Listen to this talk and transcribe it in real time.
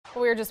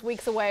We're just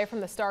weeks away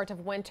from the start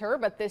of winter,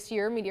 but this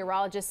year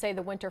meteorologists say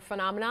the winter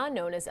phenomenon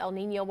known as El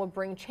Nino will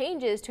bring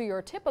changes to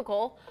your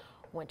typical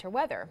winter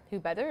weather. Who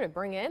better to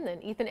bring in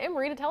than Ethan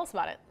Emery to tell us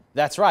about it?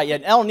 That's right.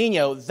 And El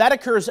Nino, that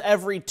occurs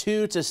every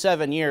 2 to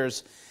 7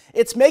 years.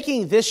 It's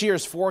making this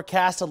year's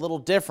forecast a little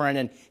different.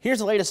 And here's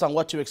the latest on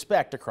what to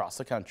expect across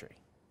the country.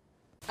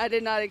 I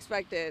did not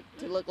expect it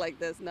to look like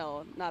this.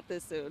 No, not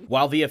this soon.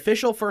 While the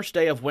official first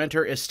day of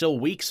winter is still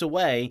weeks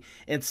away,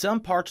 in some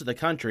parts of the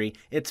country,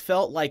 it's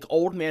felt like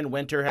Old Man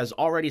Winter has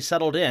already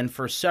settled in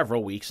for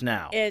several weeks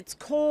now. It's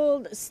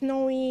cold,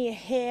 snowy,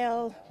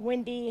 hail,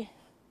 windy.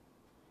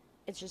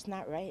 It's just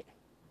not right.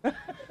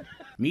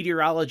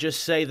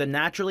 Meteorologists say the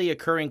naturally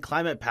occurring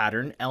climate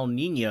pattern, El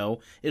Nino,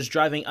 is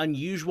driving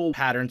unusual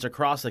patterns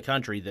across the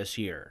country this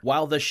year.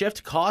 While the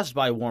shift caused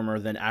by warmer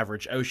than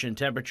average ocean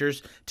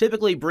temperatures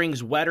typically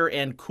brings wetter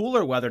and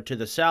cooler weather to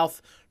the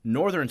south,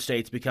 northern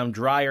states become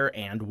drier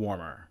and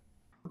warmer.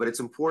 But it's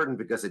important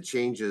because it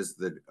changes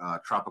the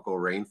tropical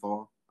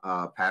rainfall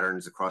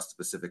patterns across the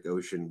Pacific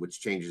Ocean,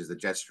 which changes the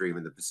jet stream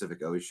in the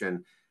Pacific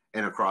Ocean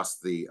and across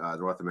the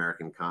North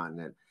American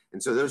continent.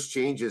 And so those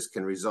changes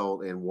can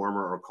result in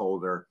warmer or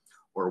colder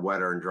or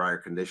wetter and drier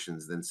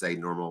conditions than, say,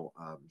 normal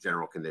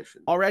general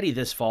conditions. Already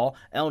this fall,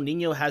 El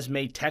Nino has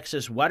made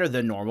Texas wetter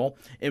than normal,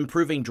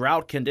 improving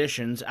drought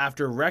conditions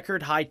after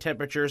record high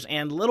temperatures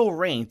and little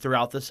rain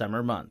throughout the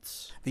summer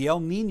months. The El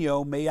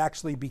Nino may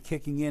actually be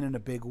kicking in a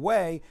big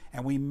way,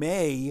 and we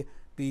may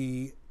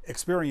be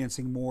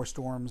experiencing more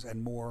storms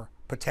and more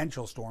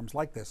potential storms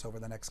like this over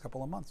the next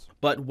couple of months.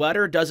 But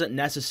wetter doesn't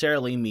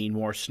necessarily mean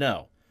more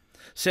snow,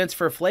 since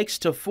for flakes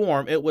to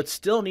form, it would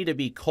still need to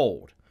be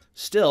cold.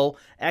 Still,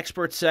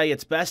 experts say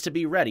it's best to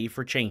be ready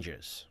for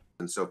changes.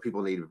 And so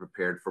people need to be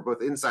prepared for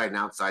both inside and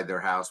outside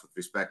their house with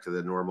respect to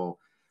the normal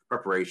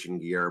preparation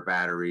gear,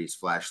 batteries,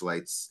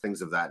 flashlights,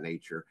 things of that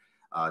nature,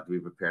 to be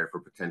prepared for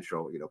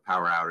potential,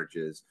 power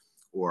outages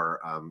or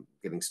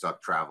getting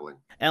stuck traveling.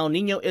 El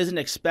Nino isn't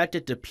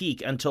expected to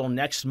peak until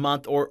next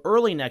month or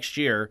early next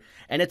year,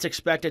 and it's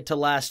expected to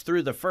last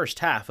through the first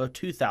half of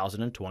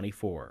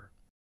 2024.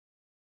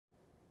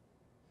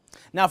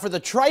 Now, for the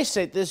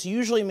tri-state, this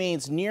usually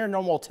means near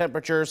normal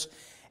temperatures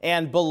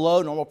and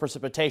below normal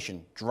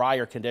precipitation,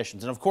 drier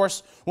conditions. And of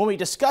course, when we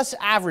discuss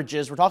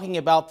averages, we're talking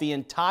about the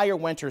entire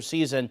winter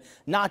season,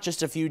 not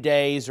just a few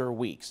days or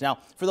weeks. Now,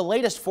 for the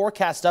latest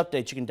forecast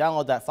updates, you can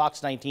download that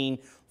Fox 19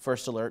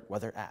 First Alert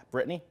weather app.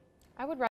 Brittany? I would